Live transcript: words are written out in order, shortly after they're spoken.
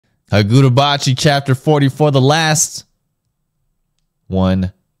Kagurabachi chapter 44, the last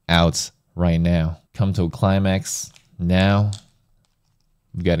one out right now. Come to a climax now.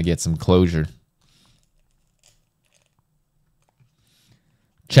 We got to get some closure.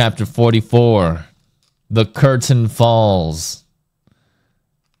 Chapter 44. The curtain falls.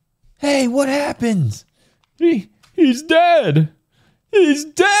 Hey, what happened? He's dead. He's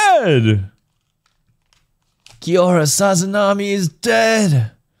dead. Kiora Sazanami is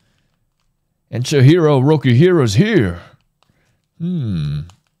dead. And Chihiro Rokuhira's here.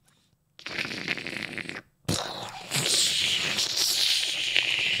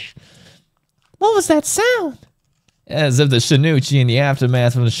 What was that sound? As if the Shinichi and the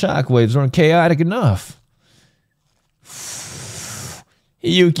aftermath from the shockwaves weren't chaotic enough.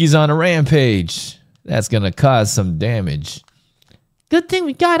 Hiyuki's on a rampage. That's gonna cause some damage. Good thing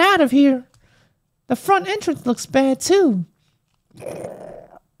we got out of here. The front entrance looks bad too.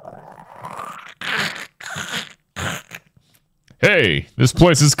 Hey, this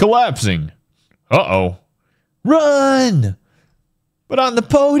place is collapsing. Uh-oh. Run! But on the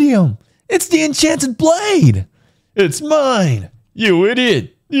podium, it's the enchanted blade. It's mine. You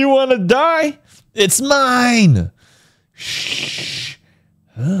idiot. You want to die? It's mine. Shh.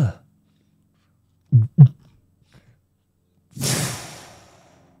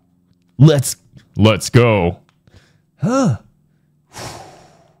 Let's go. Huh?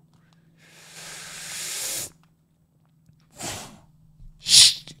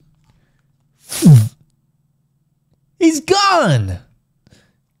 He's gone.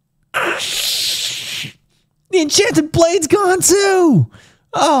 The enchanted blade's gone too.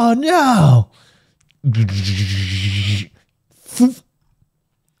 Oh no.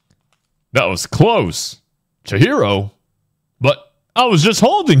 That was close. Chihiro? But I was just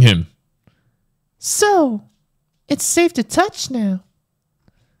holding him. So, it's safe to touch now.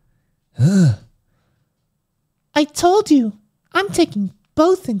 I told you, I'm taking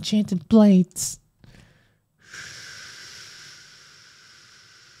both enchanted blades.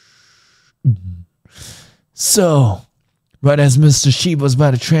 So, right as Mr. Shiba was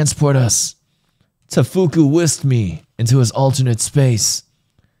about to transport us, Tafuku whisked me into his alternate space.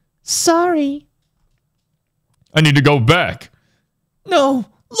 Sorry. I need to go back. No,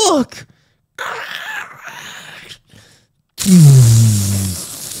 look!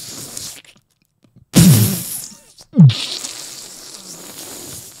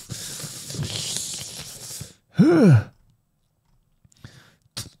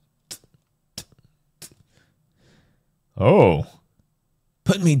 Oh.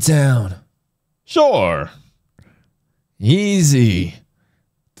 Put me down. Sure. Easy.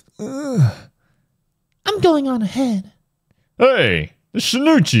 I'm going on ahead. Hey, the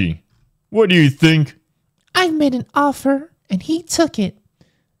Shinichi. What do you think? I've made an offer, and he took it.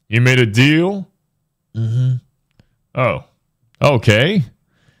 You made a deal? Mm-hmm. Oh. Okay.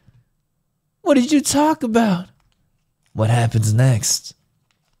 What did you talk about? What happens next?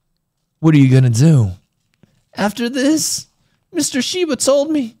 What are you gonna do? After this, Mr. Shiba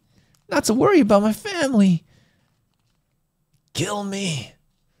told me not to worry about my family. Kill me.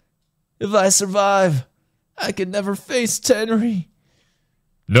 If I survive, I could never face Tenri.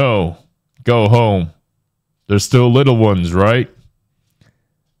 No. Go home. There's still little ones, right?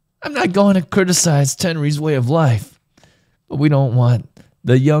 I'm not going to criticize Tenri's way of life, but we don't want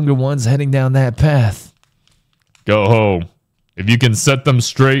the younger ones heading down that path. Go home. If you can set them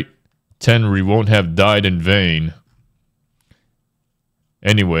straight, Tenri won't have died in vain.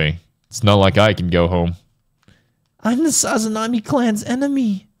 Anyway, it's not like I can go home. I'm the Sazanami clan's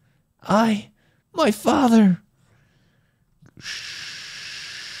enemy. My father.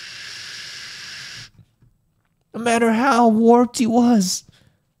 No matter how warped he was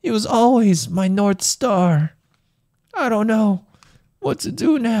always my North Star. I don't know what to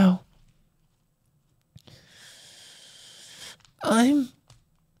do now. I'm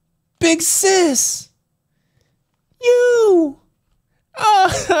Big Sis. You.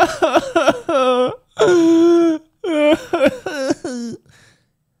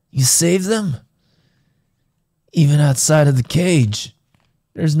 You saved them? Even outside of the cage,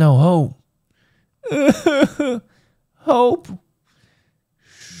 there's no hope. Hope?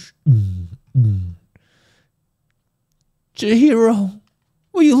 Chihiro,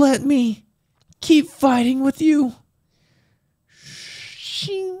 will you let me keep fighting with you?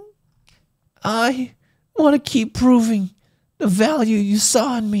 I want to keep proving the value you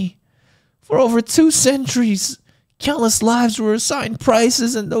saw in me. For over 2 centuries, countless lives were assigned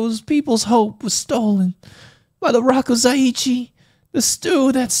prices and those people's hope was stolen by the Rakuzaichi, the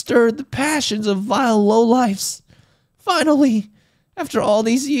stew that stirred the passions of vile lowlifes. Finally, After all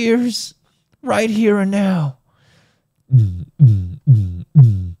these years, right here and now.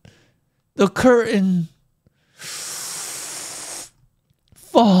 The curtain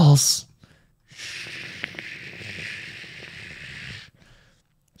falls.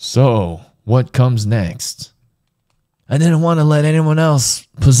 So, what comes next? I didn't want to let anyone else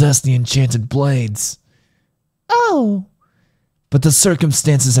possess the enchanted blades. Oh, But the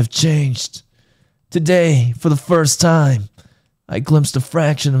circumstances have changed. Today, for the first time, I glimpsed a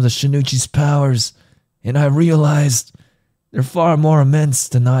fraction of the Shinichi's powers, and I realized they're far more immense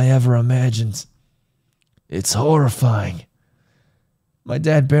than I ever imagined. It's horrifying. My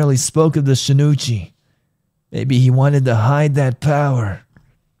dad barely spoke of the Shinichi. Maybe he wanted to hide that power.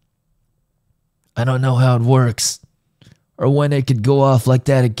 I don't know how it works, or when it could go off like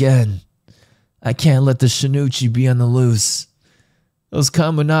that again. I can't let the Shinichi be on the loose. Those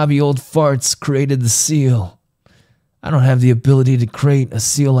Kamunabi old farts created the seal. I don't have the ability to create a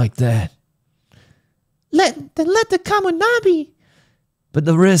seal like that. let the Kamunabi. But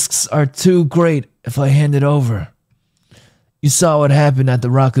the risks are too great if I hand it over. You saw what happened at the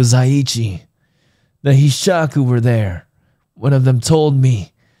Rakuzaichi. The Hishaku were there. One of them told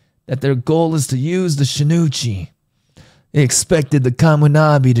me that their goal is to use the Shinichi. They expected the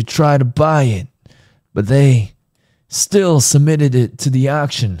Kamunabi to try to buy it, but they still submitted it to the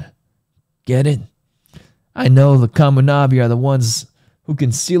auction. Get it? I know the Kamunabi are the ones who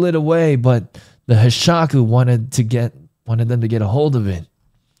can seal it away, but the Hishaku wanted them to get a hold of it.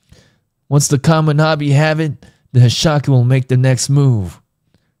 Once the Kamunabi have it, the Hishaku will make the next move.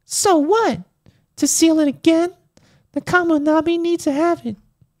 So what? To seal it again, the Kamunabi need to have it.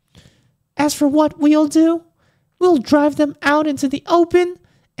 As for what we'll do, we'll drive them out into the open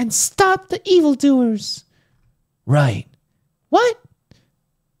and stop the evildoers. Right. What?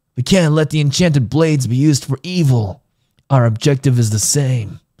 We can't let the enchanted blades be used for evil. Our objective is the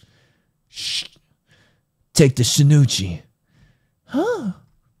same. Shh. Take the Shinichi. Huh?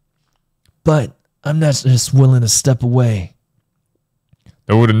 But I'm not just willing to step away.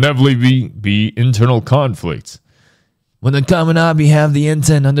 There would inevitably be internal conflicts. When the Kamunabi have the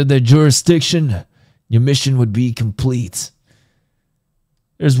intent under their jurisdiction, your mission would be complete.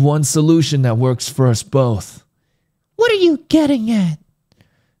 There's one solution that works for us both. What are you getting at?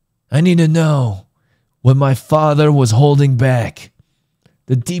 I need to know what my father was holding back.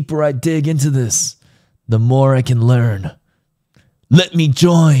 The deeper I dig into this, the more I can learn. Let me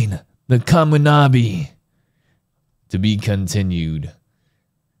join the Kamunabi. To be continued.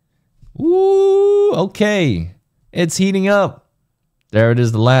 Ooh, okay. It's heating up. There it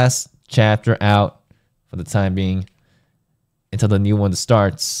is, the last chapter out for the time being until the new one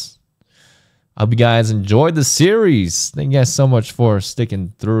starts. I hope you guys enjoyed the series. Thank you guys so much for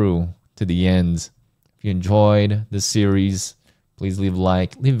sticking through to the end. If you enjoyed the series, please leave a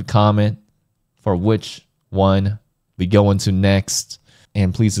like, leave a comment for which one we go into next.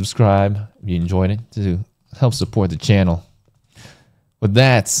 And please subscribe if you enjoyed it to help support the channel. With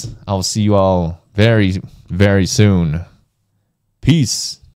that, I'll see you all very, very soon. Peace.